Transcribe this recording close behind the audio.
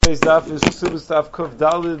Today's daf is Kesuvos daf Kuf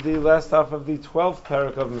Daled, the last daf of the 12th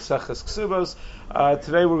parak of Maseches Kesuvos.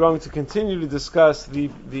 Today we're going to continue to discuss the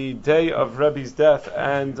day of Rebbe's death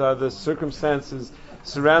and the circumstances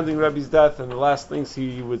surrounding Rebbe's death and the last things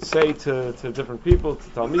he would say to different people, to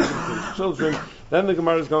Talmidim, to his children. Then the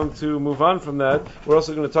Gemara is going to move on from that. We're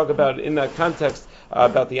also going to talk about, in that context,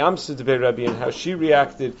 about the Amsa Debei Rebbe and how she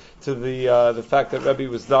reacted to the fact that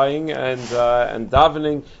Rebbe was dying and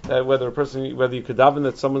davening, whether you could daven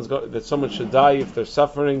that someone should die if they're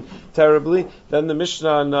suffering terribly. Then the Mishnah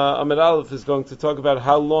on Amud Aleph is going to talk about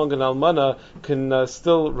how long an Almanah can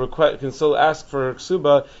still ask for her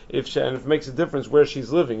ksuba if it makes a difference where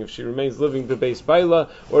she's living, if she remains living bebeis baila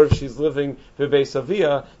or if she's living bebeis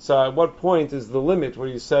avia. So at what point is the limit where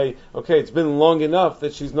you say, okay, it's been long enough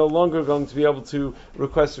that she's no longer going to be able to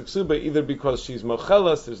request her ksuba, either because she's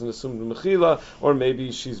Mechilah, there's an assumed Mechilah, or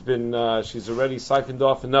maybe she's already siphoned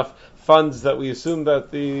off enough funds that we assume that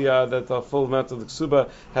the full amount of the ksuba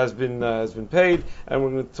has been paid, and we're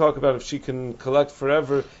going to talk about if she can collect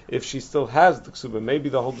forever if she still has the ksuba. Maybe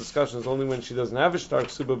the whole discussion is only when she doesn't have a shtar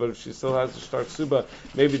ksuba, but if she still has a shtar ksuba,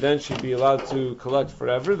 maybe then she'd be allowed to collect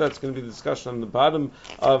forever. That's going to be the discussion on the bottom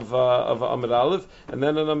of Amud Aleph, and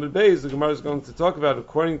then on Amud Beis, the Gemara is going to talk about,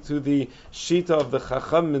 according to the Shita of the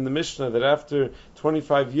Chacham in the Mishnah, that after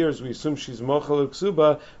 25 years we assume she's mochel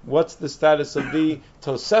ksuba. What's the status of the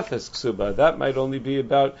tosefes ksuba? That might only be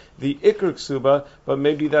about the ikr ksuba, but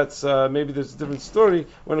maybe there's a different story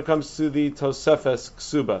when it comes to the tosefes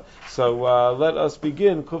ksuba. So let us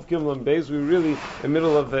begin. Kuf Gimel and Beis. We're really in the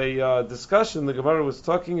middle of a discussion. The Gemara was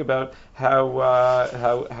talking about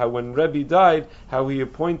how when Rebbe died, how he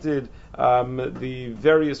appointed the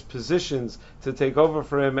various positions to take over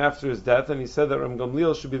for him after his death, and he said that Ram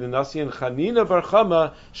Gamliel should be the Nasi and Chanina Bar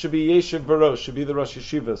Chama should be Yeshiv Barosh, should be the Rosh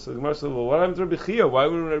Yeshiva. So the Gemara said, well, what happened to Rabbi Chia? Why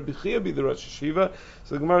would Rabbi Chia be the Rosh Yeshiva?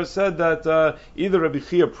 So the Gemara said that either Rabbi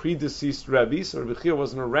Chia predeceased Rebbe, so Rabbi Chia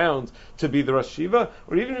wasn't around to be the Rosh Yeshiva,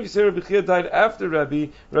 or even if you say Rabbi Chia died after Rabbi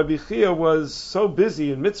Chia was so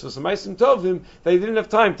busy in mitzvahs and ma'asim tovim that he didn't have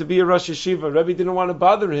time to be a Rosh Yeshiva. Rebbe didn't want to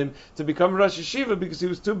bother him to become a Rosh Yeshiva because he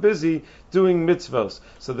was too busy doing mitzvahs.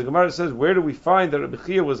 So the Gemara says, where do we find that Rabbi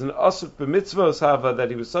Chia was an asuk b'mitzvahs hava, that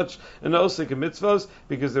he was such an asuk in mitzvahs?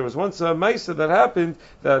 Because there was once a ma'isa that happened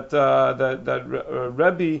that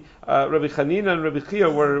Rabbi Chanina and Rabbi Chia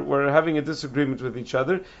were having a disagreement with each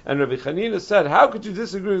other, and Rabbi Chanina said, how could you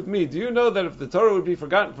disagree with me? Do you know that if the Torah would be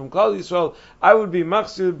forgotten from Klal Yisrael, I would be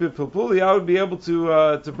machzir b'pilpuli, I would be able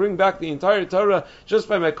to bring back the entire Torah just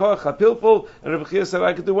by my koach hapilpul? And Rabbi Chia said,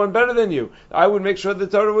 I could do one better than you. I would make sure the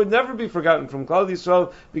Torah would never be forgotten from Klal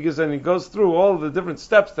Yisrael, because then he goes through all the different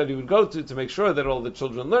steps that he would go to make sure that all the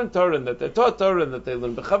children learn Torah, and that they're taught Torah, and that they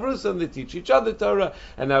learn B'chavrus, and they teach each other Torah,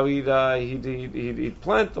 and now he'd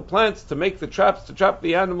plant the plants to make the traps, to trap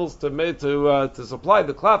the animals, to supply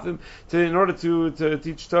the klafim, in order to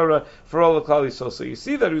teach Torah for all the Klal Yisrael. So you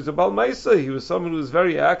see that he was a Bal Maisa, he was someone who was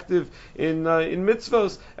very active in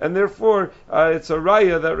mitzvahs, and therefore it's a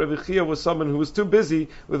raya that Rabbi Chia was someone who was too busy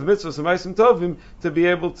with mitzvahs and ma'asim tovim to be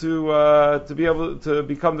able to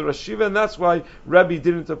become the Rosh Yeshiva, and that's why Rebbe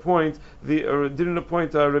didn't appoint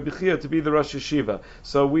Rabbi Chia to be the Rosh Yeshiva.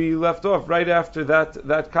 So we left off right after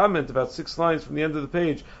that comment, about 6 lines from the end of the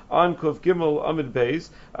page, on Kuf Gimel Amud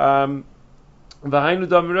Beis.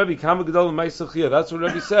 That's what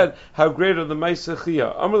Rebbe said. How great are the Ma'aseh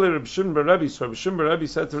Chia? Amalei Reb Shimon bar Rebbe. So Reb Shimon bar Rebbe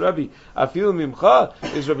said to Rebbe, "Afil mimcha,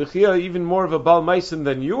 is Rabbi Chia even more of a Bal Maisim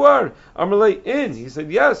than you are?" Amalei in. He said,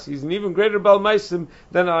 "Yes, he's an even greater Bal Maisim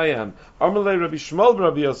than I am." Amalei Rabbi Shmuel bar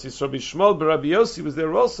Rabbi Yossi. So Rabbi Shmuel bar Rabbi Yossi was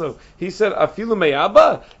there also. He said, "Afilu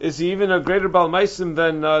me'abba, is he even a greater Bal Maisim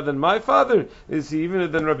than my father? Is he even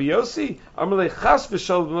than Rabbi Yossi?" Amalei Chas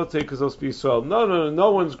v'shalom lo teikazos b'Yisrael.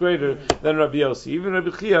 No one's greater than Rabbi Yossi. Even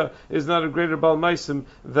Rabbi Chia is not a greater Bal Maisim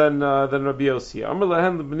than Rabbi Yossi. Amar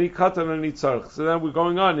lahem b'nei katan ani tzarich. So then we're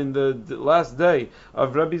going on in the last day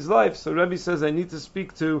of Rebbe's life. So Rebbe says, I need to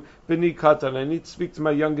speak to b'nei katan. I need to speak to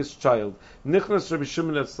my youngest child. Nichnas Rabbi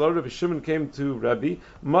Shimon etzlo. Rabbi Shimon came to Rebbe,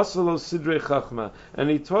 masalo sidrei chachma, and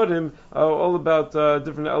he taught him all about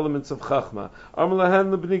different elements of chachma. Amar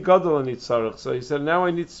lahem b'nei gadol ani tzarich. So he said, now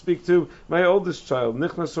I need to speak to my oldest child.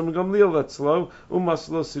 Nichnas Ram Gamliel etzlo,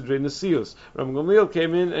 umasalo sidrei nesius. Ram Gamliel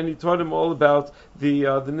came in and he taught him all about the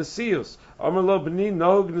nesius. Amar lo b'ni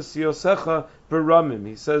nog nesiosecha beramim.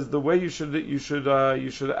 He says the way you should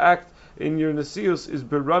act in your nesius is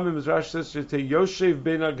beramim, as Rashi says, yoshev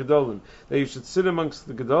bein gedolim, that you should sit amongst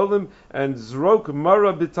the gedolim, and zrok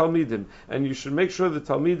mara b'talmidim, and you should make sure the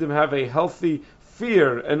talmidim have a healthy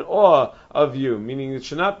fear and awe of you. Meaning it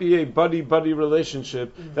should not be a buddy-buddy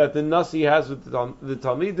relationship that the Nasi has with the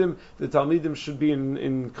Talmidim. The Talmidim should be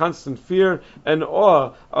in constant fear and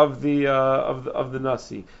awe of the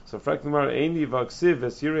Nasi. So Freknamar Eini Vaksiv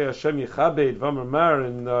Es Yirei Hashem Yichabed Vamar,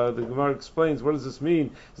 and the Gemara explains what does this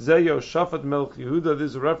mean. Zeh Yoshafat Melech Yehuda.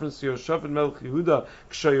 There's a reference to Yoshafat Melech Yehuda.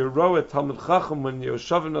 Kshayiro Talmud Chacham, when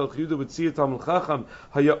Yoshafat Melech Yehuda would see a Talmud Chacham,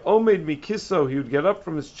 Haya Omed Mikiso, he would get up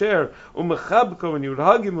from his chair, Umechabko, and he would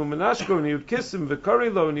hug him, Umenashko, and he would kiss him,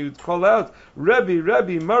 Vikarilo, and he would call out, Rebbe,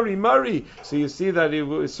 Rebbe, Murray, Murray. So you see that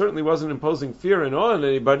he certainly wasn't imposing fear and awe on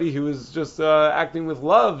anybody. He was just acting with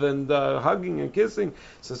love and hugging and kissing.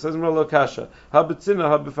 So it says Merlo Kasha, Habetzina,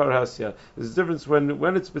 Habefarhasya. There's a difference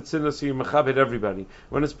when it's Betzina, so you mechabed everybody.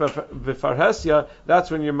 When it's Befarhasya,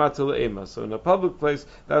 that's when you're Matal Ema. So in a public place,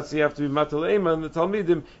 that's you have to be Matal Ema and the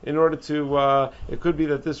Talmidim in order to, it could be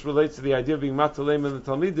that this relates to the idea of being Matal Ema and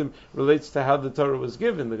the Talmidim relates to how the Torah was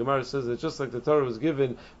given. The Gemara says that just like the Torah was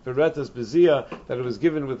given Beretas Bezia, that it was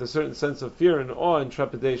given with a certain sense of fear and awe and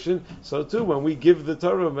trepidation, so too when we give the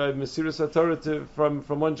Torah, Mesiras HaTorah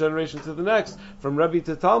from one generation to the next, from Rebbe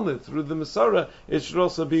to Talmud, through the Masorah, it should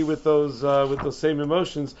also be with those same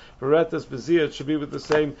emotions. Beretas Bezia, it should be with the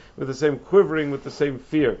same quivering, with the same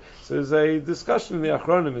fear. So there's a discussion in the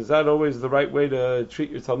Achronim, is that always the right way to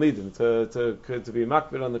treat your Talmidim, to be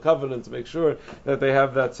makbid on the covenant, to make sure that they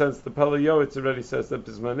have that sense. The Pele Yoetz already says that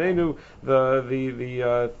Bismanenu,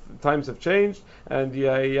 the times have changed, and you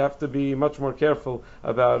have to be much more careful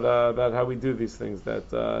about how we do these things.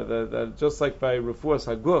 That just like by Refuas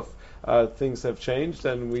Haguf, things have changed,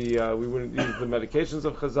 and we wouldn't use the medications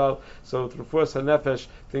of Chazal. So with Refuas HaNefesh,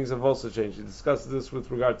 things have also changed. He discussed this with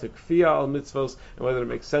regard to Kfiyah al mitzvos, and whether it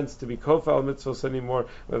makes sense to be Kofa al mitzvos anymore,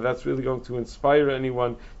 whether that's really going to inspire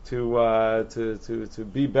anyone to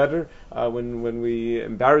be better when we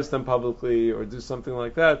embarrass them publicly or do something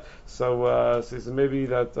like that. So he said maybe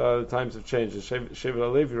that the times have changed. Shevet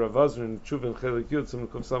HaLevi, Rav Azar, and Tshuva Chelik Yud, Simon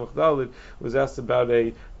Kuf Samach Dalid, was asked about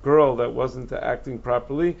a girl that wasn't acting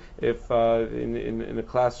properly. If in a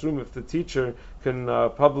classroom, if the teacher can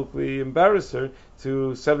publicly embarrass her,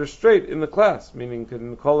 to set her straight in the class, meaning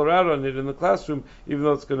can call her out on it in the classroom, even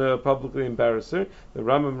though it's going to publicly embarrass her. The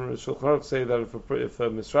Rambam and Shulchan Aruch say that if a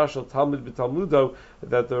misrashal Talmud b'Talmudo,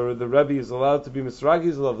 that the Rebbe is allowed to be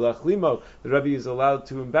misragiz of lachlimo, the Rebbe is allowed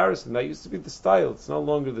to embarrass him. That used to be the style. It's no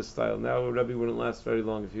longer the style. Now a Rebbe wouldn't last very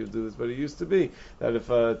long if he would do this, but it used to be that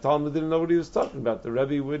if a Talmud didn't know what he was talking about, the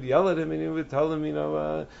Rebbe would yell at him and he would tell him,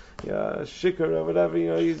 shikar or whatever,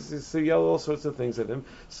 he'd yell all sorts of things at him.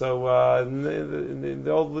 So in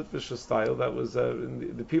the old Litvish style, that was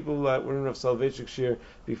the people that were in Rav Soloveitchik Shir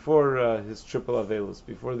before his triple Avelos,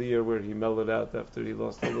 before the year where he mellowed out after he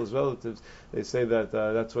lost all those relatives. They say that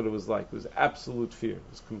that's what it was like. It was absolute fear. It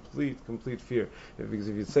was complete fear. Because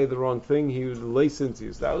if you'd say the wrong thing, he would lace into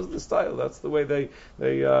you. So that was the style. That's the way they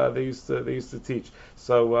used to teach.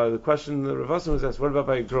 So the question that Rav Hassan was asked, what about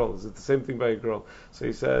by a girl? Is it the same thing by a girl? So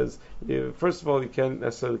he says, first of all, you can't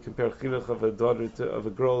necessarily compare chinuch of a daughter of a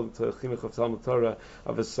girl to chinuch of Talmud Torah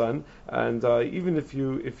of a son. And even if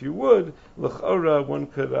you would, l'chora, one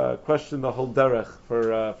could question the whole derech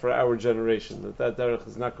for our generation. That derech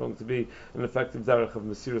is not going to be an effective derech of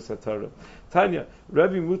Mesiras HaTorah. Tanya,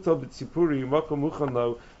 Rebbe Mutal b'tzipuri makom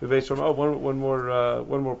muchan b'Beis Shammai.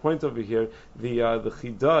 One more point over here. The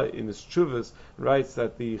Chida in his Tshuvas writes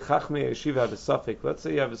that the Chachmei Yeshiva had a suffix. Let's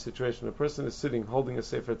say you have a situation, a person is sitting holding a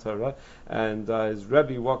Sefer Torah, and his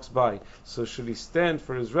Rebbe walks by. So should he stand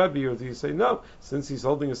for his Rebbe, or do you say no? Since he's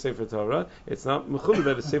holding a Sefer Torah, it's not mechulu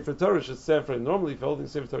that a Sefer Torah should stand for him. Normally, if you're holding a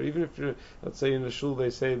Sefer Torah, even if you're, let's say in a shul, they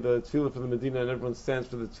say the tefillah for the Medina, and everyone stands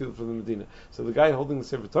for the tefillah for the Medina. So the guy holding the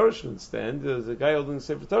Sefer Torah shouldn't stand. The guy holding the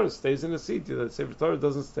Sefer Torah stays in a seat. The Sefer Torah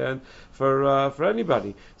doesn't stand for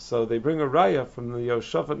anybody. So they bring a raya from the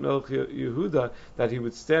Yoshafat Melech Yehuda that he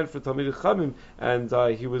would stand for Talmidei Chachamim, and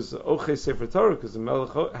he was Ochei Sefer Torah, because the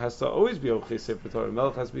Melech has to always be Ochei Sefer Torah. The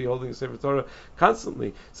Melech has to be holding a Sefer Torah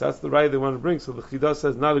constantly. So that's the raya they want to bring. So the Chidah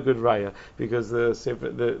says not a good raya, because the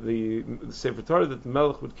Sefer Torah that the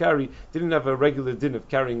Melech would carry didn't have a regular din of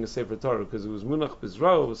carrying a Sefer Torah, because it was Munach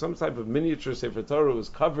Bizro, it was some type of miniature Sefer Torah, it was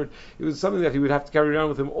covered. It was something that he would have to carry around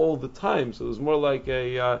with him all the time. So it was more like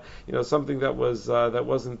a something that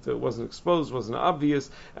wasn't exposed, wasn't obvious,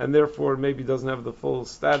 and therefore maybe doesn't have the full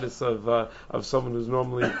status of someone who's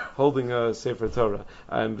normally holding a Sefer Torah.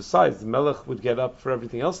 And besides, the Melech would get up for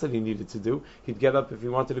everything else that he needed to do. He'd get up if he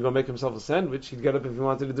wanted to go make himself a sandwich. He'd get up if he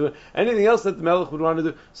wanted to do anything else that the Melech would want to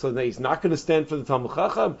do. So that he's not going to stand for the Talmud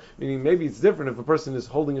Chacham. Meaning, maybe it's different if a person is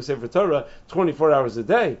holding a Sefer Torah 24 hours a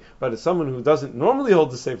day, but as someone who doesn't normally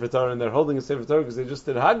hold the Sefer Torah and they're holding a Sefer Torah because they just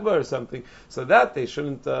did Hagbah or something, so that they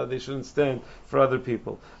shouldn't stand for other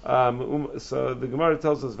people. So the Gemara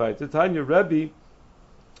tells us, "Vayter Tanya Rebbe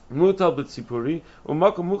Mutal b'tzipuri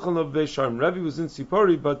u'makom muchal no b'Beis Sharim." Rebbe was in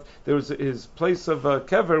Tzipori, but there was his place of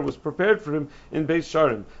kever was prepared for him in Beis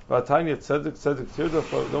Sharim. V'atanya tzedek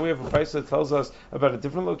tirdof. Then we have a price that tells us about a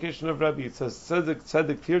different location of Rebbe. It says tzedek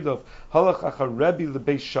tirdof halach achar Rebbe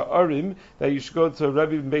leBeis Sharim, that you should go to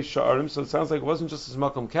Rebbe in Beis Sharim. So it sounds like it wasn't just his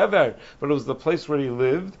makom kever, but it was the place where he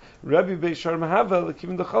lived. Rebbe Beis Sharim hava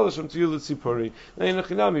lekivin dechaloshim to Yul Tzipori.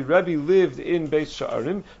 Rebbe lived in Beis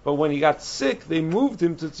Sharim, but when he got sick, they moved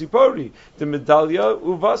him to Tzipori, the Medallia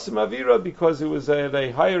uvasim avira, because it was at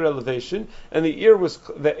a higher elevation and the air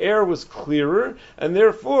was clearer, and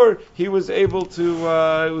therefore he was able to.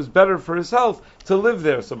 It was better for his health to live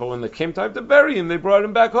there. So, but when it came time to bury him, they brought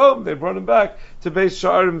him back home. They brought him back to Beis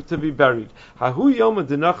Sharim to be buried. Hahu yom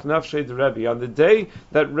denach nafshei de Rebbe. On the day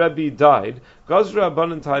that Rebbe died, Gazra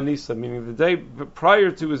Rabbanan Ta'anisa, meaning the day prior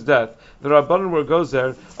to his death, the Rabbanan were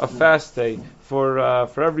gozer a fast day for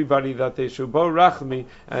everybody, that they should bo rachmi,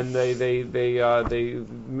 and they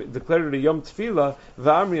declared it a yom tefillah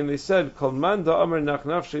v'amri, and they said kol man da amar nach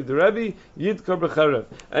nafshei de Rebbe yidkar b'cherev.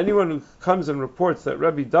 Anyone who comes and reports that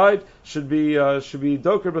Rebbe died should be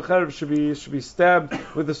doker b'cherev, should be stabbed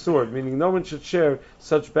with a sword, meaning no one should share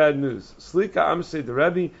such bad news. Slika amsei de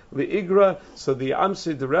Rebbe liigra. So the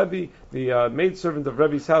amsei de Rebbe, the maidservant of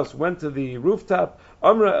Rebbe's house, went to the rooftop.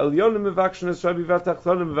 Amra Elyonim mevakshenes Rebbe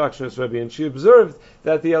v'atachtonim mevakshenes Rebbe, and she observed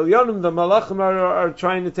that the Elyonim, the Malachim, are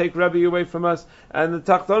trying to take Rebbe away from us, and the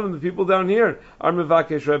Tachtonim, the people down here, are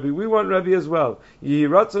mevakesh Rebbe. We want Rebbe as well. Yehi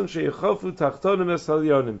ratzon sheyichofu Tachtonim es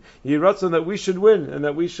Elyonim. Yehi ratzon that we should win and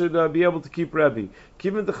that we should be able to keep Rebbe.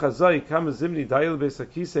 Kiven the Chazai kama zimni dayil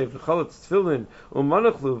beisakisei v'chalat tefillin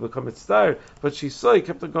umanachlu v'kamitztar. But she saw he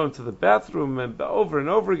kept on going to the bathroom and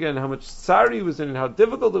over again, how much tsar he was in and how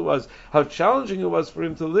difficult it was, how challenging it was for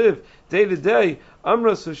him to live day to day.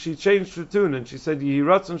 Amra, so she changed her tune and she said, Yehi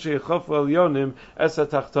ratzon sheyichofu Elyonim es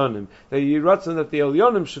Tachtonim. That Yehi ratzon that the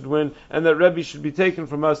Elyonim should win and that Rebbe should be taken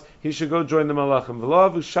from us. He should go join the Malachim.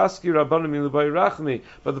 V'lo avu shaski rabbanim ilubay rachmi.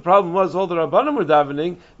 But the problem was all the Rabbanim were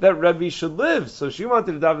davening that Rebbe should live. So she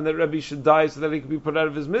wanted to daven that Rebbe should die so that he could be put out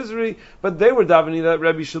of his misery. But they were davening that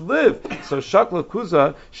Rebbe should live. So shakla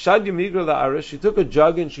kuza shad yamigra la'ara. She took a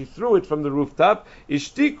jug and she threw it from the rooftop.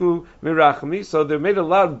 Ishtiku mirachmi. So they made a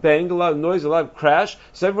loud bang, a loud noise, a loud crash.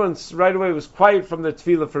 So everyone right away was quiet from their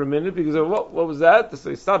tefillah for a minute because what was that? So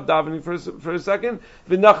they stopped davening for a second.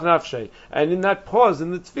 V'nach nafshei. And in that pause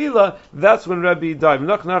in the tefillah, that's when Rebbe died.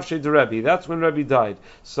 V'nach nafshei de Rebbe. That's when Rebbe died.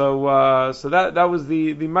 So that was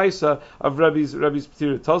the Maisa of Rebbe's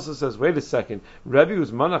Petirah. Tulsa says, wait a second. Rebbe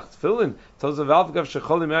was manach tefillin. Tulsa v'alfgav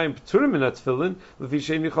shecholim ayim peturim in that tefillin. L'fi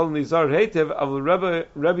shein yicholim lizar heitev. Avol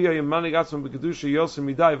Rebbe ayim manig atzman b'kedusha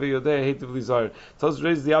yosim midai v'yodei heitev lizar. Tulsa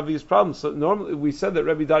raised the obvious problem. So normally we said that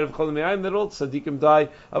Rebbe died of cholim ayim, that all tzaddikim die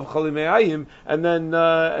of cholim ayim, and then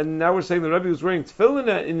and now we're saying that Rebbe was wearing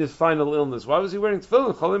tefillin in his final illness. Why was he wearing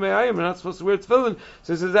tefillin? Cholim ayim, we're not supposed to wear tefillin.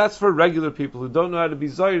 So he says that's for regular people who don't know how to be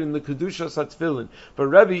zahir in the kedusha tefillin. But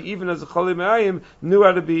Rebbe, even as a cholim ayim, knew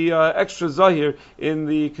how to be extra zahir in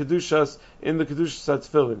the kedushas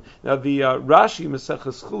tefillin. Now the Rashi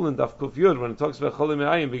Maseches Chulin Daf Kuf Yud, when it talks about cholim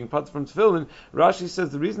ayim being pat from tefillin, Rashi says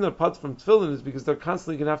the reason they're pat from tefillin is because they're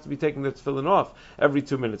constantly going to have to be taking their tefillin off every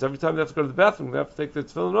 2 minutes. Every time they have to go to the bathroom, they have to take their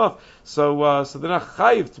tefillin off. So they're not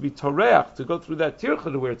chayiv to be toreach, to go through that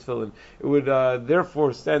tircha to wear tefillin. It would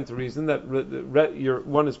therefore stand to reason that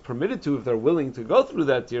one is permitted to if they're willing to go through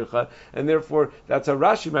that tircha, and therefore that's how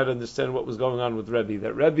Rashi might understand what was going on with Rebbe.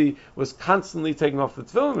 That Rebbe was constantly taking off the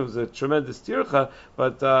tefillin. It was a tremendous tircha,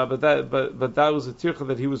 but that was a tircha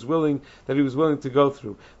that he was willing to go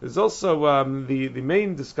through. There's also the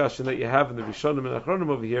main discussion that you have in the Rishonim and Achronim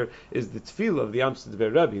over here is the tefillah of the Amsei Dvei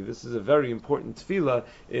Rebbe. This is a very important tefillah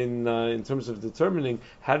in terms of determining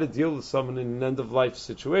how to deal with someone in an end of life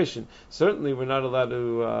situation. Certainly, we're not allowed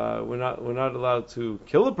to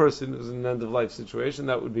kill a person who's in an end of life situation.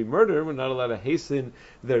 That would be murder. We're not allowed to hasten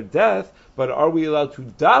their death. But are we allowed to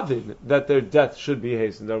daven that their death should be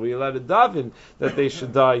hastened? Are we allowed to daven daven that they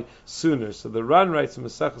should die sooner. So the Ran writes in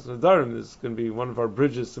Maseches Nedarim, this is going to be one of our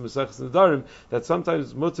bridges to Maseches Nedarim, that sometimes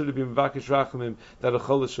it's mutter to be mevakesh rachamim that a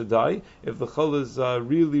chol should die if the chol is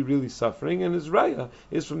really, really suffering, and his raya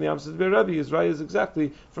is from the Amsad Bei Rebbe. His raya is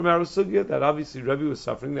exactly from our sugya that obviously Rebbe was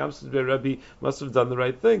suffering. The Amsad Bei Rebbe must have done the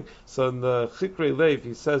right thing. So in the Chikrei Lev,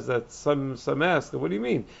 he says that some ask, what do you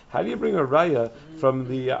mean? How do you bring a raya from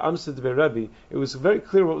the Amsad Bei Rebbe? It was very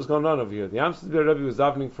clear what was going on over here. The Amsad Bei Rebbe was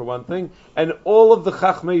davening for one thing, and all of the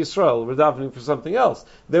Chachmei Yisrael were davening for something else.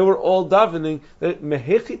 They were all davening that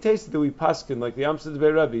mehechi taste that we paskin like the Amsad Bei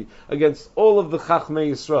Rebbe against all of the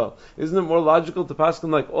Chachmei Yisrael. Isn't it more logical to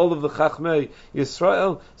paskin like all of the Chachmei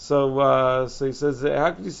Yisrael? So he says,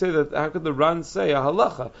 how could you say that? How could the Ran say a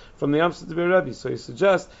halacha from the Amsad Bei Rebbe? So he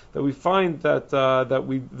suggests that we find that the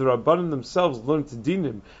Rabbanim themselves learned to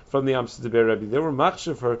dinim from the Amsad Bei Rebbe. They were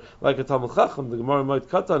machshav her like a Talmud Chacham. The Gemara Moed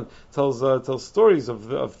Katan tells stories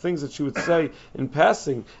of things that she would say in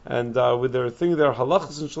passing, and with their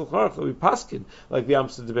halachas and shulchan aruch that we paskin like the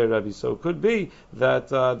Amsad Bei Rebbe. So it could be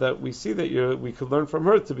that we see that we could learn from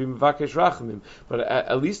her to be mevakesh rachamim. But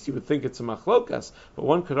at least you would think it's a machlokas. But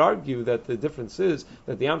one could argue that the difference is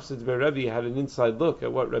that the Amsad Bei Rebbe had an inside look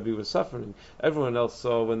at what Rebbe was suffering. Everyone else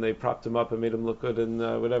saw when they propped him up and made him look good and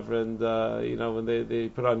whatever, and when they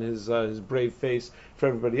put on his brave face for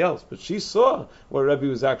everybody else. But she saw what Rebbe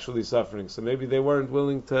was actually suffering. So maybe they weren't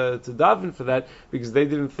willing to daven for that because they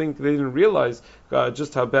didn't realize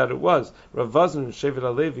just how bad it was. Rav Vazner and Shevet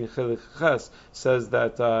HaLevi in Chelik Ches says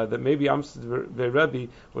that maybe Amsad Bei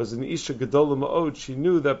Rebbe was an Isha Gedola Ma'od. She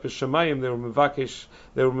knew that b'Shamayim they were mevakesh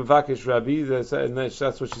Rebbe, and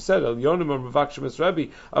that's what she said. El Yonim are mevakesh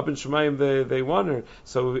Rebbe. Up in Shemayim they want her.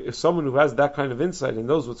 So if someone who has that kind of insight and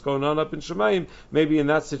knows what's going on up in Shemayim, maybe in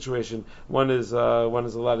that situation one is allowed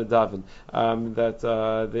to daven.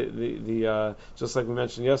 Just like we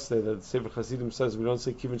mentioned yesterday, that the Sefer Chasidim says we don't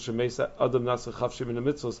say Kivin Shemesa Adam Nasr Chavshim in the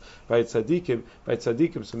mitzvos by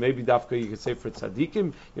tzaddikim. So maybe dafka you could say for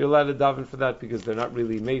tzaddikim you're allowed to daven for that because they're not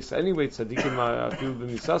really mace anyway. Tzaddikim afilu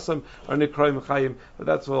b'misasam are nikroy mechayim, but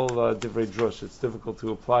that's all divrei drush. It's difficult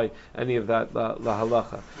to apply any of that la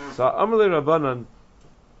halacha. So Amalei Rabbanan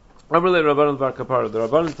Bar Kapara. The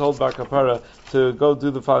Rabbanan told Bar Kapara to go do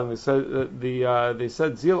the following. They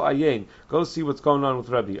said Zil Ayin, go see what's going on with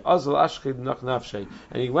Rebbe. Azal Ashkid Nach Nafshe,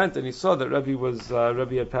 and he went and he saw that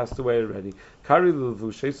Rebbe had passed away already. Kari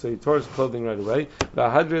Levushe, so he tore his clothing right away.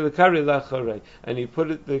 And he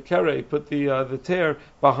put the tear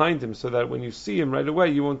behind him, so that when you see him right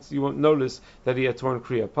away, you won't notice that he had torn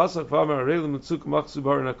kriya. Pasach v'amar Arelim Mitzukim Machzu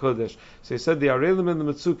B'Aron HaKodesh. So he said the Arelim and the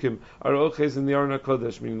Mitzukim are oches in the Aron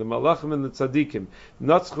HaKodesh, meaning the Malachim and the Tzadikim.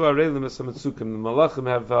 Natzchu Arelim es HaMitzukim. The Malachim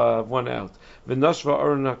have won out. V'nashva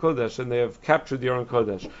Aron HaKodesh, and they have captured the Aron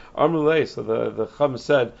HaKodesh. Amrulei, so the Chum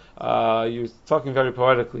said, you're talking very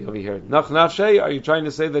poetically over here. Nach Nafshe, are you trying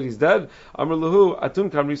to say that he's dead? Amr Lahu,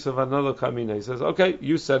 Atun Kamrisa Vanolo Kamina. He says, okay,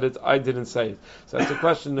 you said it, I didn't say it. So that's a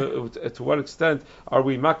question, to what extent are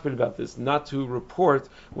we makbid about this? Not to report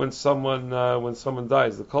when someone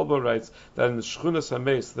dies. The Kolbo writes that in the Shchunas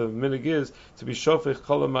HaMeis, the minig is to be shofech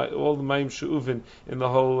all the mayim she'uvin in the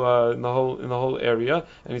whole area.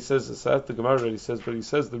 And he says, the Gemara already says, but he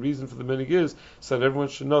says the reason for the minig is so that everyone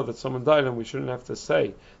should know that someone died, and we shouldn't have to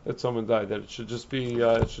say that someone died. That it should just be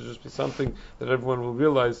something that everyone will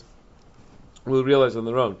realize on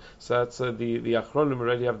their own. So that's the Achronim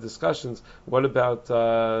already have discussions. What about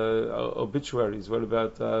obituaries? What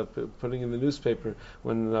about putting in the newspaper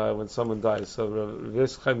when someone dies? So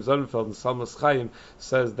Rav Chaim Sonnenfeld in Salmas Chaim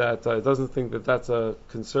says that it doesn't think that that's a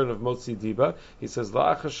concern of Motzi Diba. He says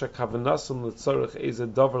that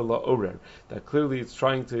clearly it's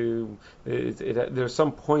trying to. There's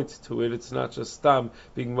some point to it. It's not just stam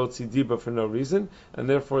being Motzi Diba for no reason, and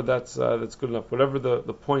therefore that's good enough. Whatever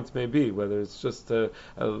the point may be, whether it's just to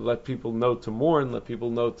let people know to mourn, let people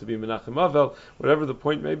know to be Menachem Avel, whatever the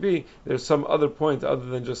point may be, there's some other point other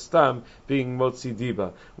than just stam being Motzi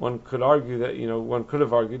Diba. One could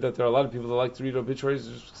have argued that there are a lot of people that like to read obituaries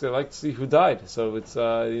just because they like to see who died. So it's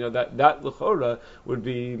that l'chora would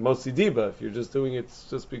be Motzi Diba if you're just doing it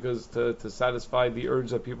just because to satisfy the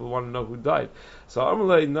urge that people want to know who died. So when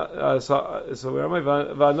Rebbe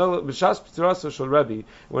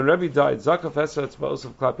died, Zakaf Esra Tzba'os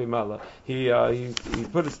of Klape Mala, he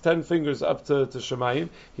put his 10 fingers up to Shemayim.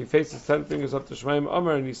 He faced his 10 fingers up to Shemayim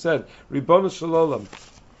Amar, and he said, Ribono Shel Olam,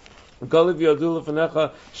 You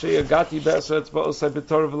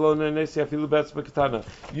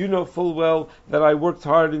know full well that I worked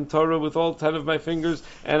hard in Torah with all 10 of my fingers,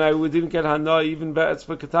 and I didn't get hana even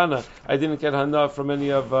be'etzba katana. I didn't get hana from any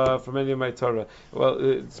of my Torah. Well,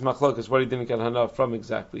 it's machlokas what he didn't get hana from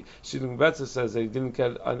exactly. Shidung Betza says that he didn't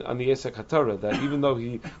get on the Esek HaTorah, that even though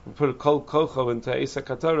he put a kol kocho into Esek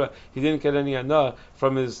HaTorah, he didn't get any hana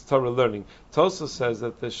from his Torah learning. Tosa says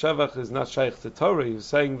that the Shevach is not shaykh to Torah. He was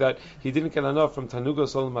saying that he didn't get enough from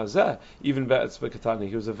Tanugos Olam Hazeh, even Be'etzba Katana.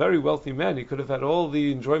 He was a very wealthy man. He could have had all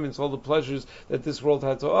the enjoyments, all the pleasures that this world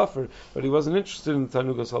had to offer, but he wasn't interested in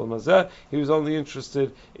Tanugos Olam Hazeh. He was only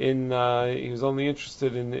interested in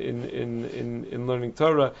learning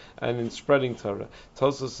Torah and in spreading Torah.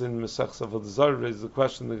 Tosos in Mesech Avodah Zarah raises the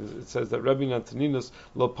question that it says that Rabbi Nantaninos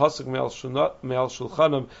lo pasuk me'al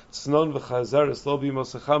shulchanam tznon v'chazeres lo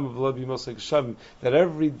b'mosacham v'lo b'mosach shavim, that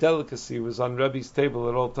every delicacy was on Rebbe's table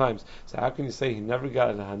at all times. So how can you say he never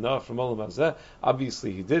got a hana from Olam Hazeh?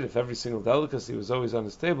 Obviously he did, if every single delicacy was always on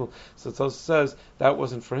his table. So Tosa says that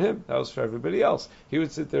wasn't for him, that was for everybody else. He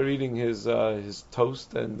would sit there eating his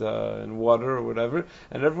toast and water or whatever,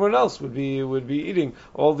 and everyone else would be eating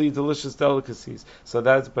all the delicious delicacies. So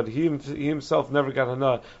but he himself never got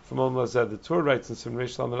hana from Olam Hazeh. The Torah writes in Simon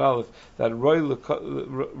Reish Lamed Aleph that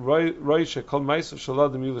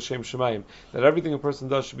that everything a person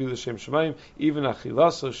does should be l'shem shemayim, even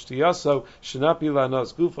achilaso, shtiyaso, should not be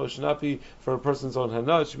la'anas gufo, should not be for a person's own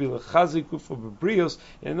hana, it should be l'chazi gufo b'brios,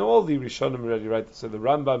 and all the Rishonim already write this. So the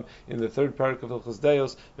Rambam in the third parak of Hilchos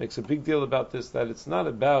Deos makes a big deal about this, that it's not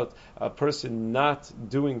about a person not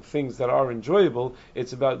doing things that are enjoyable,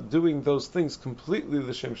 it's about doing those things completely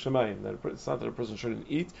l'shem shemayim. That it's not that a person shouldn't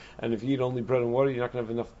eat, and if you eat only bread and water, you're not going to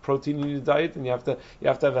have enough protein in your diet, and you have to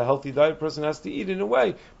have a healthy diet. A person has to eat in a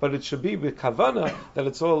way, but it should be with kavana that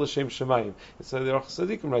it's all l'shem shemayim. So the Rosh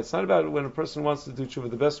Tzadikim writes, it's not about when a person wants to do tshuva.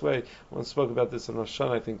 The best way, one spoke about this in Rosh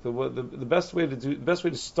Hashanah, I think the best way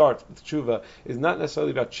to start with tshuva is not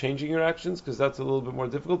necessarily about changing your actions, because that's a little bit more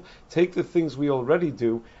difficult. Take the things we already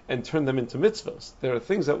do and turn them into mitzvahs. There are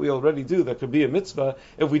things that we already do that could be a mitzvah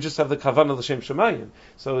if we just have the kavana l'shem shemayim.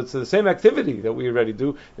 So it's the same activity that we already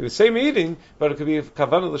do, the same eating, but it could be a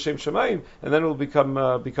kavana l'shem shemayim, and then it will become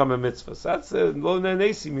a mitzvah. So that's lo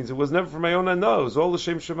nanesi, means it was never for my own no, it was all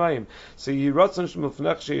l'shem shemayim. So Yiratzon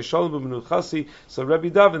shemilfnech sheyishalom b'menuchasi. So Rebbe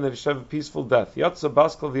daven that he should have a peaceful death. Yatsa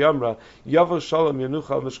Baskel v'Yamra Yavo Shalom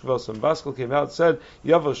Yanuchal Mishkavosam. Baskel came out and said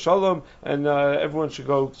Yavo Shalom, and everyone should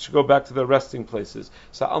go back to their resting places.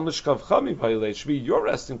 So Al Mishkav Chami B'Yilei should be your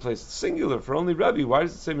resting place, singular for only Rebbe. Why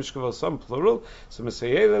does it say Mishkavosam plural? So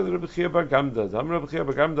Mesayela Rebbe Chia Bar Gamda Dam Rebbe Chia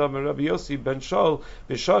Bar Gamda Am Rebbe Yossi Ben Shol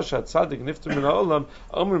B'Shash Hat Tzadik Nifter Min Ha'olam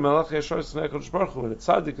Omer Malach Yashar Snei Kodesh Baruch Hu. When a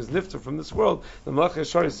tzaddik is nifter from this world, the Malach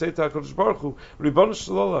Yashar say to HaKadosh Baruch Hu, Ribono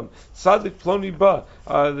Shel Olam, tzaddik ploni ba.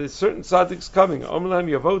 There's certain tzaddiks coming. Omer Lahem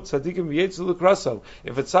Yavo tzaddikim v'yetzu l'kraso.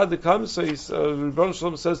 If a tzaddik comes, so Ribono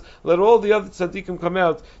Shel Olam says, let all the other tzaddikim come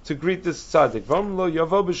out to greet this tzaddik. V'omer lo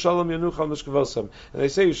Yavo b'shalom yanuchal mishkavosam. And they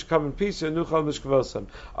say you should come in peace, yanuchal mishkavosam.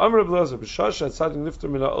 Amr Rebbe Lezer b'shash tzaddik nifter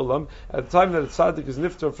min ha'olam. At the time that a tzaddik is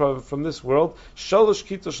nifter from this world, shalosh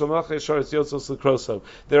kitos shel Malach Yashar yotzos l'kraso.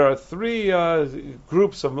 There are three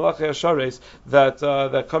groups of Malach Yashares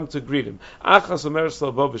that come to greet him. Achas omeres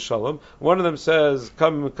lo bo b'shalom. One of them says,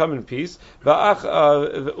 "Come in peace." So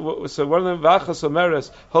one of them, v'achas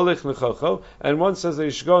omeres holech nechocho, and one says that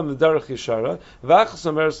you should go in the derech yeshara. V'achas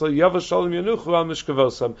omeres lo yavo shalom yanuchu al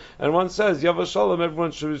mishkavosam, and one says yavo shalom,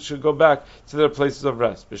 everyone should go back to their places of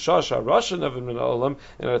rest. B'shasha rasha nevad min ha'olam,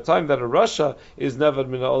 and at a time that a rasha is nevad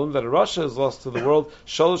min ha'olam, that a rasha is lost to the world.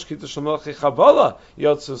 Shalosh kitos shel Malachei Chavala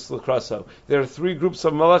yotzos l'kraso. There are three groups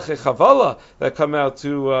of Malachei Chavala that come out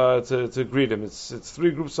to greet him. It's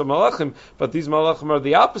three groups of Malachim, but these Malachim are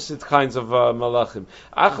the opposite kinds of Malachim.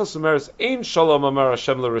 Achas umeres ein shalom amar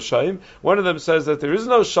Hashem l'Rishayim. One of them says that there is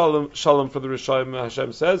no shalom for the Rishayim.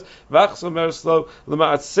 Hashem says v'achas umeres lo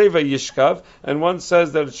l'ma'at seva yishkav, and one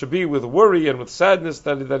says that it should be with worry and with sadness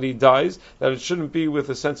that he dies. That it shouldn't be with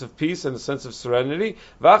a sense of peace and a sense of serenity.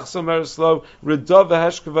 V'achas umeres lo ridav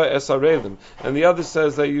v'heshkava es arelim, and the other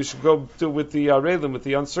says that you should go with the arelim, with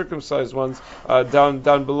the uncircumcised ones down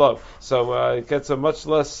below. So it gets a much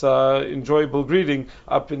less enjoyable greeting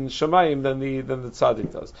up in Shemayim than the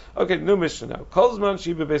tzaddik does. Okay, new mission now. Kolzman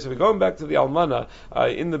Shiba basically going back to the Almanah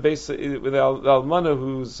in the base with the Almanah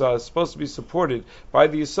who's supposed to be supported by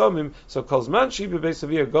the Yisomim. So Kolzman Shiba Beis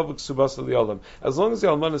Aviyah Govuk Subas L'Olam. As long as the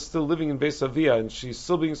Almanah is still living in Beis Aviyah and she's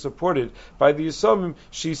still being supported by the Yisomim,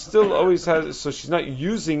 she still always has. So she's not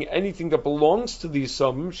using anything that belongs to the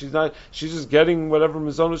Yisomim. She's just getting whatever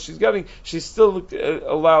mizonos she's getting. She's still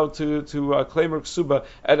allowed to claim her ksuba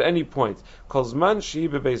at any point. Kolzman she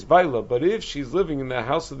bebeis baila, but if she's living in the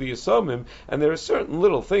house of the Yisomim, and there are certain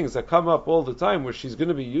little things that come up all the time where she's going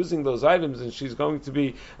to be using those items and she's going to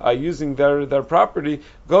be using their property,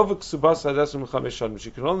 gova ksubas adesum chamishanim.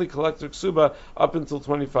 She can only collect her ksuba up until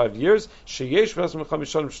 25 years. Sheyesh v'esum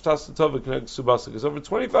chamishanim shtas tova kneg ksubasa. Because over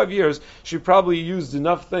 25 years, she probably used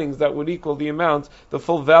enough things that would equal the amount, the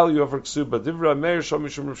full value of her ksuba. Divra Meir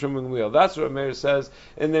Shomishum Rishim Gamliel. That's what Meir says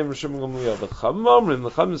in the name of Rishim Gamliel. The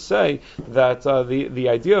Chacham say that the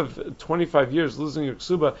idea of 25 years losing her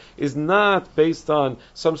ksuba is not based on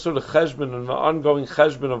some sort of cheshbon, an ongoing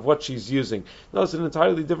cheshbon of what she's using. No, it's an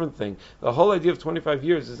entirely different thing. The whole idea of 25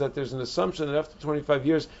 years is that there's an assumption that after 25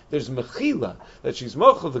 years there's Mechilah, that she's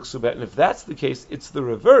mochel the ksuba, and if that's the case, it's the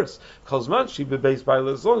reverse. Kolzman she bebeis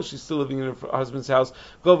baila, as long as she's still living in her husband's house,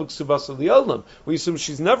 gova ksubasa li'olam. We assume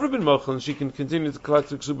she's never been mochel and she can continue to collect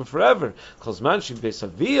the ksuba forever. Kolzman she bebeis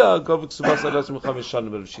avia, gova ksubasa adesum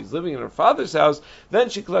chamishanim. But if she's living in her father's house, then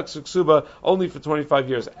she collects her ksuba only for 25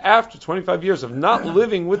 years. After 25 years of not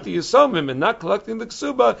living with the Yisomim and not collecting the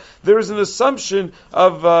ksuba, there is an assumption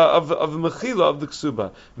of Mechilah of the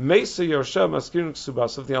ksuba. Mesa Yersha Maskirin ksuba.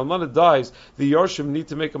 So if the Almanah dies, the Yorshim need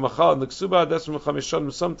to make a Machal and the ksuba adesum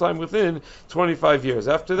chamishanim sometime within 25 years.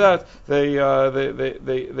 After that, they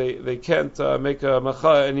can't make a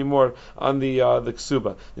Macha anymore on the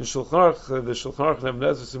ksuba. In Shulchan Aruch, the Shulchan Aruch Ibn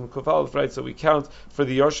Ezra Simon Kufal writes that we count for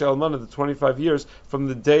the Yorsha Almanah the 25 years from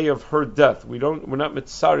the day of her death. We're not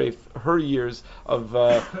mitzaref her years of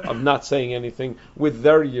not saying anything with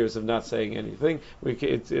their years of not saying anything.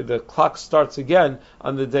 The clock starts again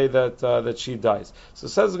on the day that she dies. So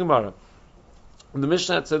says the Gemara. The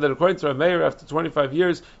Mishnah said that according to Rameir, after 25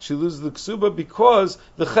 years, she loses the ksuba because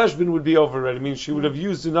the cheshbon would be over already. I mean, she would have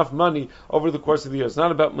used enough money over the course of the year. It's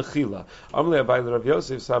not about Mechilah. Amalei Abai Rav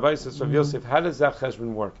Yosef, so Abai says, Rav Yosef, how does that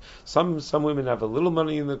cheshbon work? Some women have a little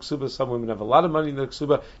money in the ksuba, some women have a lot of money in the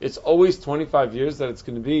ksuba. It's always 25 years that it's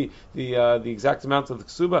going to be the exact amount of the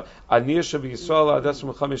ksuba. Aniyah Shabi Yisrael,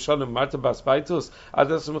 Adesum Chamishanim, Marta Bas Baitus,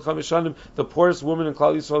 Adesum Chamishanim. The poorest woman in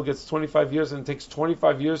Klal Yisrael gets 25 years, and it takes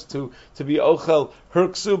 25 years to be ochel her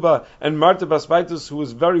ksuba, and Marta Bas Baitus, who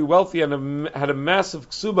was very wealthy and had a massive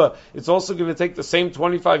ksuba, it's also going to take the same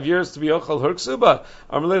 25 years to be ochel her ksuba.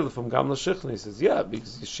 Amalei from Gamla Shichna, he says, yeah,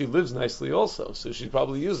 because she lives nicely also, so she's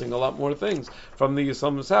probably using a lot more things from the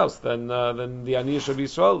Yisomim's house than the Aniyah Shav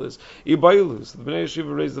Yisrael is. Ibayulu, so the Bnei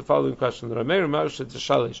Yeshiva raised the following question: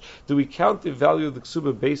 do we count the value of the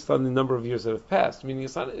ksuba based on the number of years that have passed? Meaning,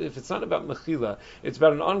 if it's not about Mechilah, it's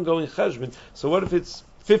about an ongoing cheshbon. So what if it's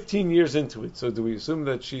 15 years into it? So do we assume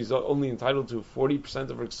that she's only entitled to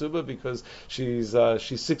 40% of her ksuba because she's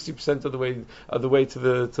 60% of the way to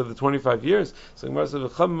the 25 years? So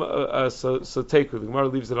Gemara said, so take her. The Gemara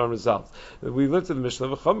leaves it on result. We looked at the Mishnah.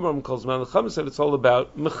 The Chum said it's all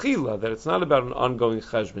about Mechilah, that it's not about an ongoing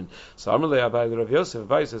cheshbon. So Amalei Abai Rav Yosef,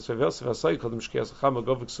 Abai says Rav Yosef Asai called him Shkias Chama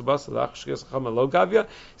Govik Subas Lach Shkias Chama Lo Gavia. He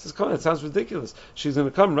says, come on, it sounds ridiculous. She's going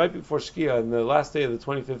to come right before Shkia in the last day of the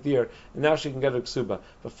 25th year, and now she can get her ksuba.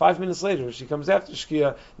 But 5 minutes later, she comes after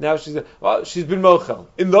Shkia. Now she's been mochel.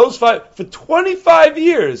 For 25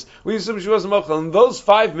 years, we assume she wasn't mochel. In those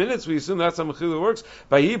 5 minutes, we assume that's how Mechilah works.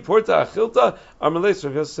 Bayi porta achilta, Armalei,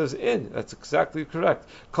 Rav Yosef says in. That's exactly correct.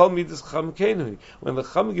 Call me this cham kenui. When the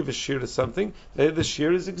cham give a shear to something, the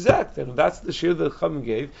shear is exact, and that's the shear that the cham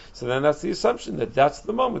gave. So then that's the assumption that that's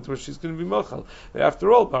the moment where she's going to be mochel.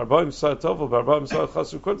 After all, barbaim sa tovel, barbaim sa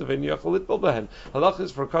chasur korta, ve'ni yachol litbal behen. Halach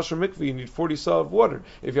is for a kosher mikveh, you need 40 saw of water.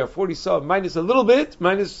 If you have 40 saw minus a little bit,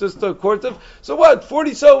 minus just a quart of, so what?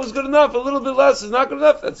 40 saw was good enough, a little bit less is not good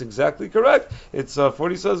enough. That's exactly correct. It's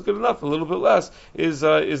 40 saw is good enough, a little bit less is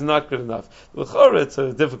not good enough. L'chora, it's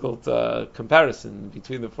a difficult comparison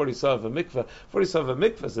between the 40 saw of a mikveh. 40 saw of a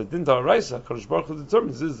mikveh is a din d'oraisa. Kadosh Baruch Hu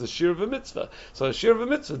determines this is the shear of a mitzvah. So a shear of a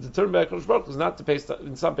mitzvah determined by Kadosh Baruch Hu is not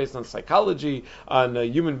it's not based on psychology, on a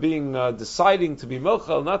human being deciding to be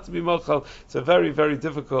mochel, not to be mochel. It's a very, very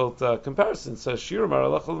difficult comparison. So shear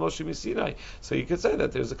Moshe Sinai. So you could say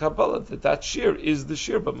that there's a Kabbalah that shear is the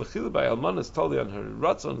shear, but Mechilah by Almanah is totally on her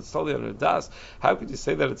Ratzon, it's totally on her Das. How could you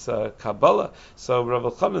say that it's a Kabbalah? So Rav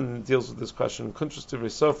Elchanan deals with this question in Kuntrus Divrei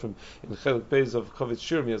Sofrim in Chelik Beis of Kovetz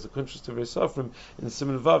Shirim. He has a Kuntrus Divrei Sofrim in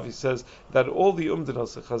Siman Vav. He says that all the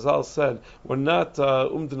umdanos that Chazal said were not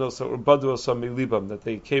umdanos that were badu osam milibam, that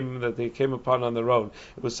they came upon on their own.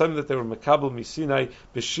 It was something that they were makabel misinai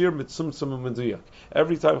b'shir mitzumtzum u'meduyak.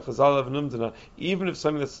 Every time Chazal have an umdana, even if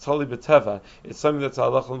something that's totally beteva, it's something that's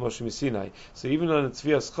halacha l'Moshe Misinai. So even on a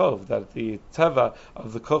tzvias chov, that the teva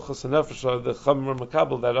of the kochos hanefesh of the chamor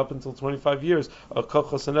makabel, that up until 25 years, a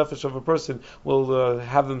kochos hanefesh of a person will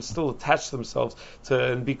have them still attach themselves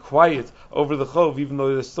to and be quiet over the chov, even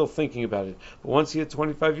though they're still thinking about it. But once you hit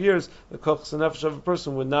 25 years, the kochos hanefesh of a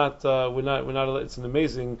person would not. It's an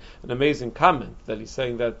amazing comment that he's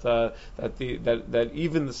saying that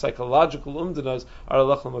even the psychological umdanas are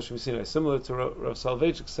halacha l'Moshe Misinai. Similar to Rav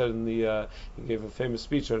Soloveitchik said in the he gave a famous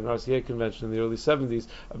speech at an RCA convention in the early 70s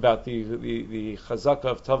about the chazaka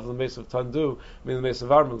of tav l'meis of tandu min l'meis of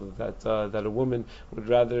armelu, that a woman would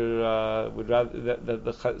rather that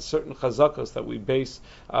the certain chazakos that we base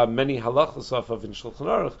many halachos off of in Shulchan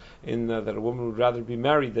Aruch, that a woman would rather be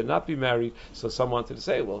married than not be married. So some wanted to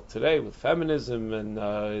say, well, today with feminism and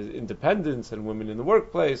independence and women in the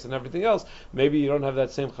workplace and everything else, maybe you don't have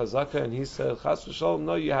that same chazaka. And he said, chas v'shalom,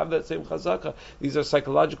 no, you have that same chazaka. These are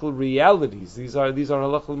psychological realities. These are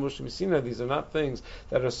halacha l'Moshe Misinai. These are not things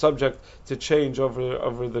that are subject to change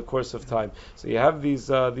over the course of time. So you have these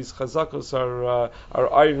chazakos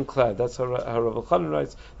are ironclad. That's how Rav Elchanan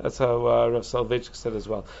writes. That's how Rav Soloveitchik said as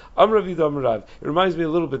well. Amrav Amrav. It reminds me a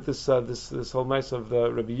little bit this whole mice of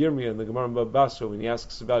the Rabbi Yirmiyah in the Gemara in Bava Basra when he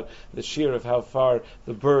asks about the shear of how far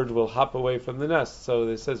the bird will hop away from the nest. So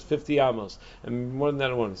it says 50 amos, and more than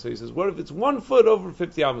that, one. So he says, what if it's 1 foot over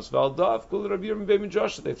 50 amos? They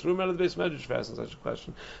threw him out of the base medrash for asking such a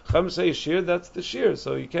question. Chum say shear, that's the shear.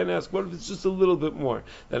 So you can't ask, what if it's just a little bit more?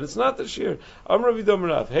 Then it's not the shear. Amrav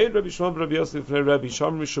Amrav. Hey, Rabbi Shmuel, Rabbi Yosef, Rabbi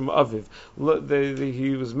Sham Rishum Aviv.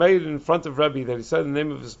 He was made in front of Rebbe that he said in the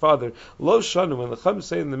name of his father, Lo Shanu, when the Chum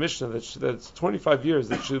say in the Mishnah that's 25 years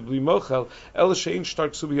that should be mochel, El Shein Shtar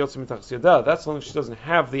Ksuba Yotzim Mitachas Yada. That's only if she doesn't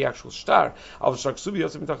have the actual shtar. Al Shtar Ksuba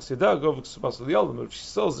Yotzim Mitachas Yada, go v'ksubas l'yolim. But if she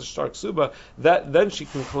sells the shtar ksuba, then she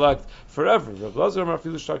can collect forever. Rav Lazar Amar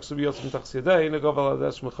Filu Shtar Ksuba Yotzim Mitachas Yada, Eina Gov Al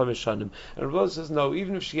Adash Mechamesh Shanim. And Rav Lazar says no,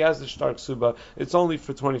 even if she has the shtar ksuba, it's only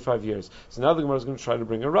for 25 years. So now the Gemara is going to try to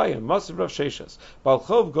bring a raya. Masiv Rav Sheshas.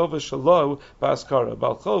 Balchov Gova Shalo Ba'askara.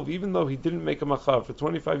 Balchov, even though he didn't make a machav for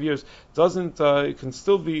 25 years, it can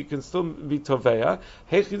still be toveya.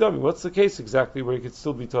 Hey Chidami, what's the case exactly where he could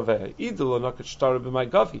still be toveya? Idul anakat shtar b'may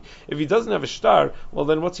gavi. If he doesn't have a shtar, well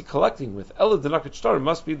then what's he collecting with? Ela d'nakat shtar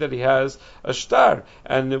must be that he has a shtar.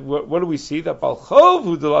 And what do we see? That balchov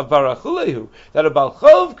hu delav barachulehu. That a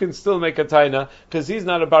balchov can still make a taina because he's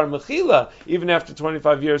not a bar Mechilah even after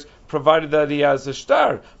 25 years, provided that he has a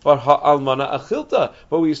shtar. But Almanah achilta.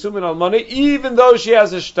 But we assume in Almanah, even though she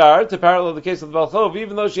has a shtar, to parallel the case of the balchov,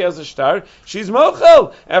 even though she has a shtar, she's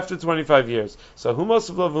mochel after 25 years. So he's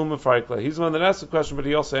the one that asked the question, but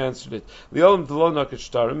he also answered it.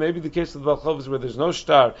 Maybe the case of the balchov is where there's no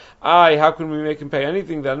shtar. How can we make him pay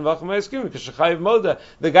anything then? Because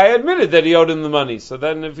the guy admitted that he owed him the money. So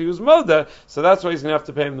then if he was moda, so that's why he's going to have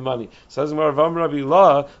to pay him the money. So as the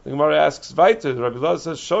Gemara asks Vaita, Rabbi Allah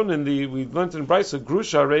says, we learned in Brisa,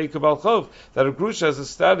 Grusha Reika Balchov, that a Grusha has a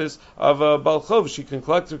status of a Balchov. She can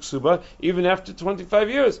collect her ksuba even after 25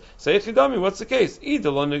 years. Say Chidami, what's the case?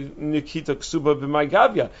 Nikita ksuba b'may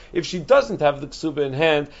gavya. If she doesn't have the ksuba in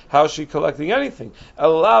hand, how is she collecting anything?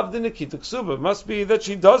 Elav the Nikita ksuba. Must be that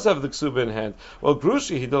she does have the ksuba in hand. Well,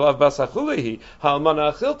 Grushi, he delav basachulehi,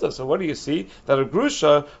 Almanah achilta. So what do you see? That a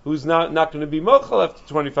Grusha, who's not going to be mochel after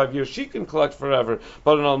 25 years, she can collect forever.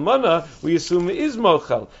 But an Almanah, we assume is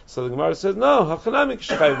mochel. So the Gemara says, no,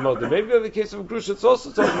 maybe in the case of a Grusha, it's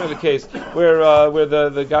also talking about a case where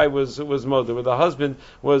the guy was moda, where the husband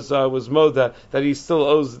was moda, that he still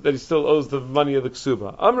owes the money of the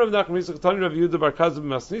ksuba. Rav Yehuda bar Kaza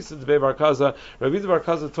b'masnisa debei bar Kaza. Rav Yehuda bar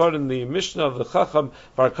Kaza taught in the Mishnah of the Chacham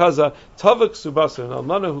bar Kaza, Tava ksubasa, an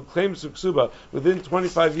almana who claims ksuba within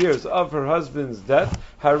 25 years of her husband's death,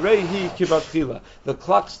 harehi kibatchila. The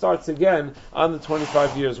clock starts again on the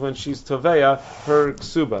 25 years when she's toveya her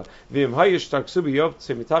ksuba. V'im hayish shtar ksuba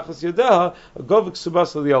yotze mitachas yadeha, gov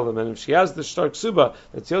ksubasa li'olam. And if she has the shtar ksuba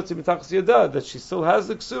that's yotze mitachas yadeha, that she still has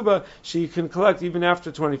the ksuba, she can collect even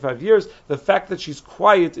after 25 years. The fact that she's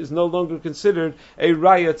quiet is no longer considered a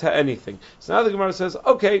raya to anything. So now the Gemara says,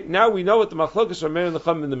 okay, now we know what the machlokas Rameir and the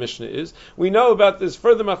Chamim in the Mishnah is. We know about this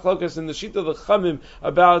further machlokas in the Shita of the Chamim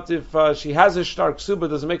about if she has a shtar ksuba,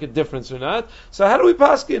 does it make a difference or not? So how do we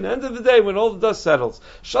paskin? End of the day, when all the dust settles,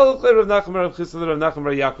 Shalach Rav Nachman Rav Chisda Rav Nachman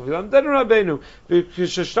Bar Yaakov Ilan Den Rabbeinu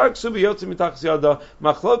K'shtar Ksuba Yotze Mitachas Yada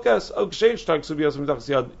Machlokas O Kshein Shtar Ksuba Yotze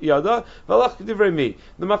Mitachas Yada V'alach K'divrei Mi.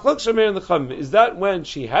 The Machlokas Shamer and the Chum, is that when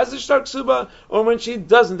she has a Shtar Ksuba or when she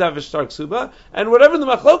doesn't have a Shtar Ksuba? And whatever the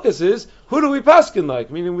Machlokas is, who do we paskin like?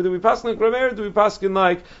 Meaning, do we paskin like Rameir, or do we paskin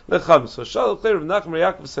like the Chum? So Shalach Leir of Nachum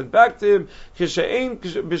Yaakov sent back to him, B'she'ein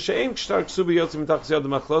K'shtar Ksuba Yotze Mitachas Yada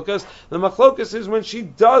Machlokas. The Machlokas is when she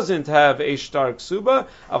doesn't have a Shtar Ksuba.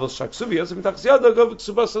 Avol Shtar Ksuba Yotze Mitachas Yada Gov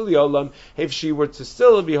Ksuba Sal Yolam. If she were to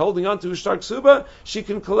still be holding on to a Shtar Ksuba, she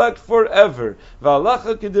can collect forever.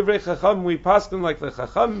 V'alacha K'divrei Chacham, we paskin like the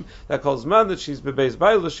Chacham that calls man that she's bebeis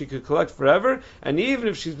baila, she could collect forever. And even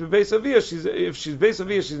if she's bebeis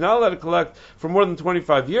aviyah, she's not allowed to collect for more than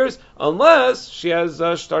 25 years, unless she has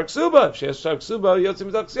shtar ksuba. If she has shtar ksuba, yotze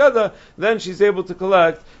mitachas yada, then she's able to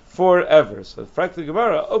collect forever. So, frankly,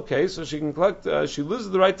 Gemara, okay, so she can collect, she loses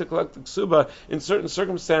the right to collect the ksuba in certain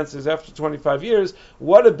circumstances after 25 years.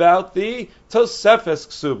 What about the tosefes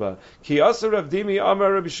ksuba? Ki asa Rav Dimi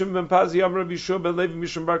Amar Rabbi Shimon ben Pazi Amar Rabbi Yeshua ben Levi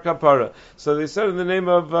Mishum bar kapara. So they said in the name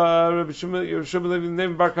of Rabbi Shimon ben Levi, in the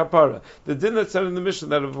name of bar kapara. The din that said in the Mishnah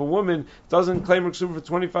that if a woman doesn't claim her ksuba for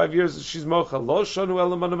 25 years, she's mocha. Lo shanu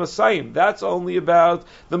el mana masayim. That's only about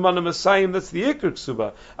the mana masayim. That's the ikr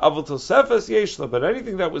ksuba. Avol tosefes yeshla. But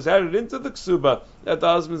anything that was added into the ksuba that the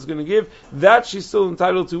husband is going to give, that she's still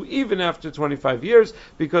entitled to even after 25 years,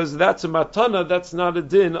 because that's a matana, that's not a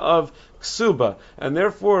din of ksuba, and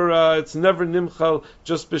therefore it's never nimchal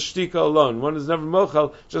just b'shtika alone. One is never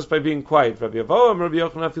mochal just by being quiet. Rabbi Avoam, Rabbi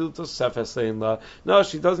Yochanan afilu tosefes le'inla. No,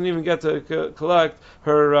 she doesn't even get to collect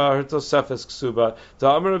her tosefes ksuba.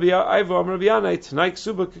 Ta'amar Rabbi Aivo, Amar Rabbi Yanai, Tanai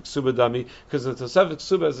ksuba ksuba dami, because the tosefes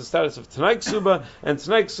ksuba has the status of Tanai ksuba, and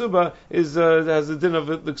Tanai ksuba is has the din of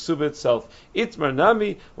the ksuba itself. Itmar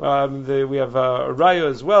nami, we have a raya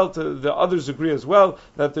as well. The others agree as well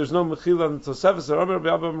that there's no mechilah on the tosefes. Amar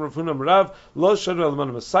Rabbi Abba Rav Huna Lo shanu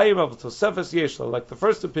almanah masayim av tosefes yeshla. Like the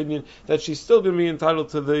first opinion, that she's still going to be entitled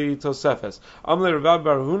to the tosefes. Amle Rav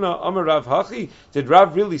Bar Huna Amar Rav Hachi. Did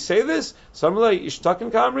Rav really say this? Samle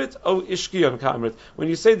ishtaken kamrit o ishkion kamrit. When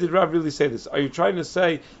you say did Rav really say this, are you trying to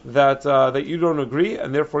say that that you don't agree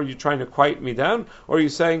and therefore you're trying to quiet me down, or are you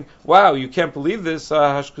saying, wow, you can't believe this?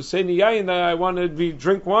 Hashkuseni yayin. I wanted to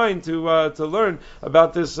drink wine to learn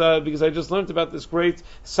about this because I just learned about this great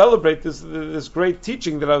celebrate this great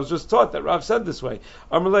teaching that I was just taught. That Rav said this way.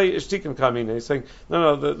 Amalei ishtikan kamina. He's saying,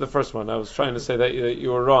 no, the first one. I was trying to say that you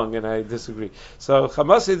were wrong, and I disagree. So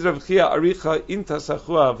Chamasid Rav Chia Aricha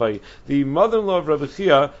intasachua avai. The mother-in-law of Rav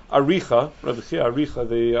Chia Aricha,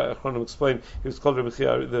 the Achronim explained he was called Rav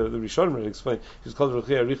Chia. The Rishonim explained he was called Rav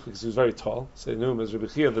Chia Aricha because he was very tall. So they knew him as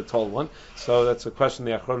Rav Chia, the tall one. So that's a question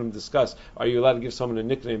the Achronim discuss. Are you allowed to give someone a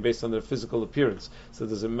nickname based on their physical appearance? So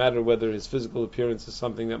does it matter whether his physical appearance is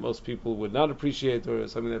something that most people would not appreciate or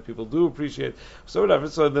something that people do appreciate? So whatever.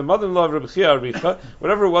 So the mother-in-law of Rabbi Chia Aricha,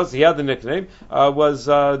 whatever it was, he had the nickname, was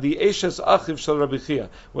the Eshes Achiv Shel Rabbi Chia,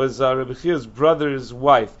 was Rabbi Chia's brother's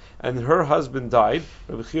wife, and her husband died,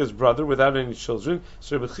 Rabbi Chia's brother, without any children.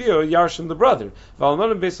 So Rabbi Chia yarshin the brother.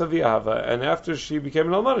 V'almanah beis avia hava, and after she became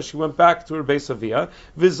an almanah, she went back to her beis avia.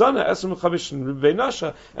 V'zana esrim chamishin Rabbi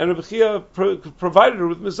Nasha, and Rabbi Chia provided her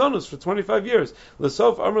with mizonos for 25 years.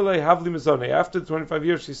 L'sof Amrlei havli mizoneh. After the 25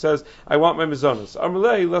 years, she says, I want my mizonos.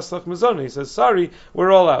 Amrlei leslach mizoneh. He says, sorry,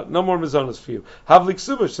 we're all out. No more mizonos for you. Havli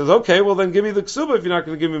ksuba. She says, okay, well then give me the ksuba if you're not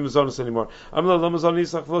going to give me mizonos anymore. Amrlei lo mizoneh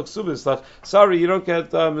yislach lo ksuba. Sorry, you don't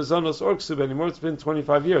get mizonos or ksuba anymore. It's been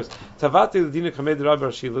 25 years. Tavate l'dina kamed Rab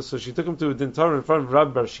Bar Shila. So she took him to a dintar in front of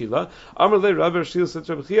Rab Bar Shila. Amrlei Rab Bar Shila said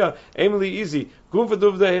to Rabbi Chia, Emily easy.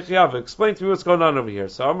 Explain to me what's going on over here.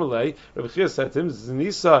 So Amrlei, Rabbi Chia said to him,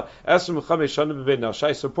 Znisa esrim chamesh shana b'bein Nasha.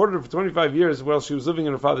 I supported her for 25 years while she was living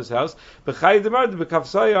in her father's house. And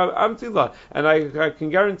I can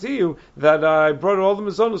guarantee you that I brought her all the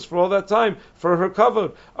mizonos for all that time for her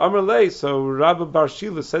kavod. Amrlei. So Rabbi Bar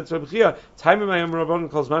Shila said to Rabbi Chia,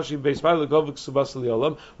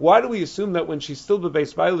 why do we assume that when she's still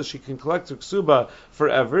bebeis baila she can collect her ksuba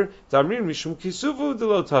forever?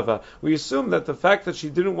 We assume that the fact that she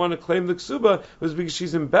didn't want to claim the ksuba was because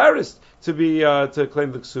she's embarrassed to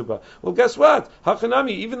claim the ksuba. Well, guess what?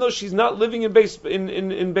 Hachanami, even though she's not living in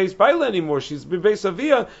beis baila anymore, she's beis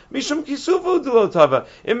avia mishum kisuvu delotava.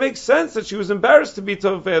 It makes sense that she was embarrassed to be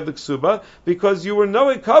tovei the ksuba because you were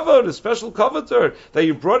no kavod, a special kavod to her, that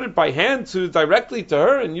you brought it by hand directly to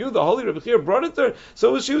her, and you, the holy Rebbe Chia, brought it to her.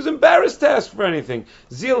 So she was embarrassed to ask for anything.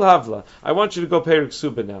 Zil havla, I want you to go pay her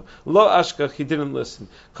ksuba now. Lo ashkach, he didn't listen.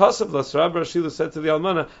 Kasav las Rabbi Shila said to the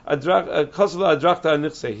Almanah, Kasav la adrakta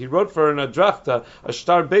anichse. He wrote for her her an adrachta, a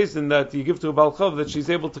shtar bezdin that you give to a balchov that she's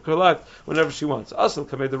able to collect whenever she wants. Asal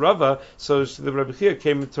kamei the Rava, so the Rebbe Chia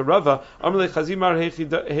came to Rava. Amalei chazimar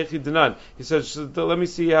hechi dinan. He said, let me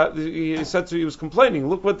see. He said to, he was complaining.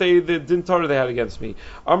 Look what the din Torah they had against me.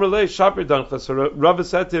 Amalei shaper dancha. So Rava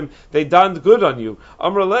said to him, they donned good on you.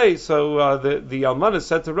 Amalei. So the Almanah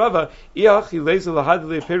said to Rava, if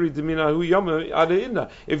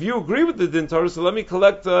you agree with the din Torah, so let me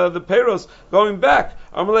collect the peiros going back.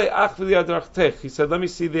 He said, let me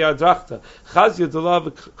see the adrachta.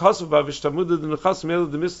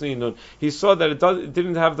 He saw that it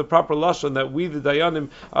didn't have the proper lashon, that we, the dayanim,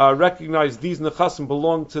 recognize these nechasim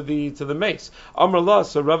belong to the mace. Amar,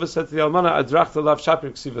 so Rava said to the Almanah, adrachta lav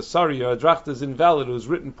shapir ksiva. Sorry, your adrachta is invalid, it was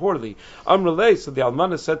written poorly. Amar, so the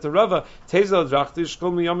Almanah said to Rava, tezel adrachta,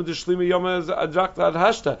 shkol mi yom deshlima yom adrachta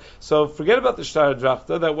adhashta. So forget about the shtar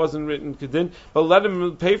adrachta, that wasn't written kedin, but let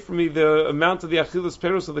him pay for me the amount of the achilas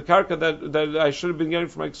peros of the karka that I should have been getting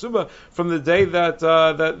from my ksuba from the day that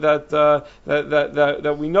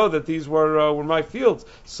we know that these were my fields.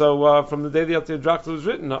 So from the day the adrachta was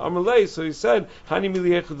written, Amalei. So he said, Hani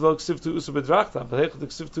miliechad lo ksivtu usa bedrachta, but hechad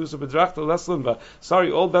ksivtu usa bedrachta leslinva.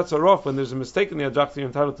 Sorry, all bets are off. When there's a mistake in the adrachta, you're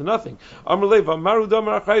entitled to nothing. Amalei v'amaru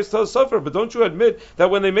damar achrayus tel sofer. But don't you admit that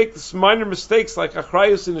when they make this minor mistakes like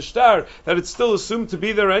achrayus in a shtar, that it's still assumed to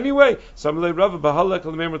be there anyway? So Amalei Rava b'halek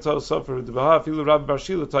al-memer tel sofer d'baha afilu Rabbi Bar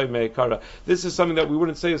Shila toy meikara. This is something that we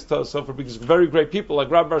wouldn't say is tel sofer because very great people like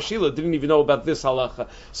Rabbi Bar Shila didn't even know about this halacha.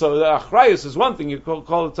 So the achrayus is one thing, you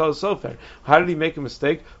call it tel sofer. How did he make a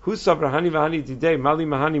mistake? Who sabra hani v'hani didei mali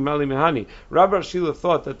mahani. Rabbi Bar Shila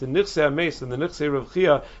thought that the nichsei ames and the nichsei Rav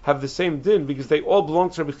Chia have the same din because they all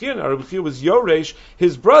belong to Rabbi Chia. Now Rabbi Chia was Yoresh,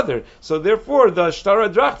 his brother. So therefore the shtar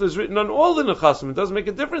adrachta is written on all the nechasim. It doesn't make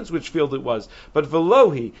a difference which field it was. But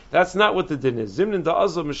velohi, that's not what the din is. Zimnin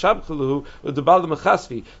da'azal meshabcheluhu udabal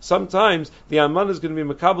mechasvi. Sometimes the Almanah is going to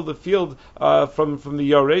be makabel the field from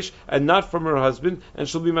the Yoresh and not from her husband, and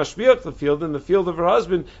she'll be mashbiach the field, and the field of her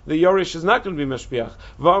husband, the Yoresh is not going to be mashbiach.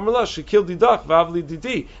 Va'amala shekil didach va'avli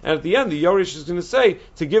didi. And at the end, the Yoresh is going to say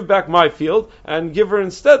to give back my field and give her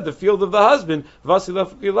instead the field of the husband.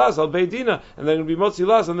 Vasilaf ilaz al beidina, and then it'll be motzi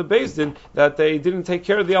laz on the beis din that they didn't take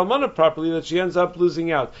care of the Almanah properly, that she ends up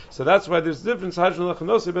losing out. So that's why there's a difference.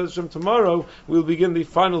 Tomorrow we'll begin the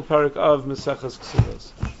final parak of Meseches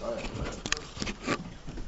Kesuvos.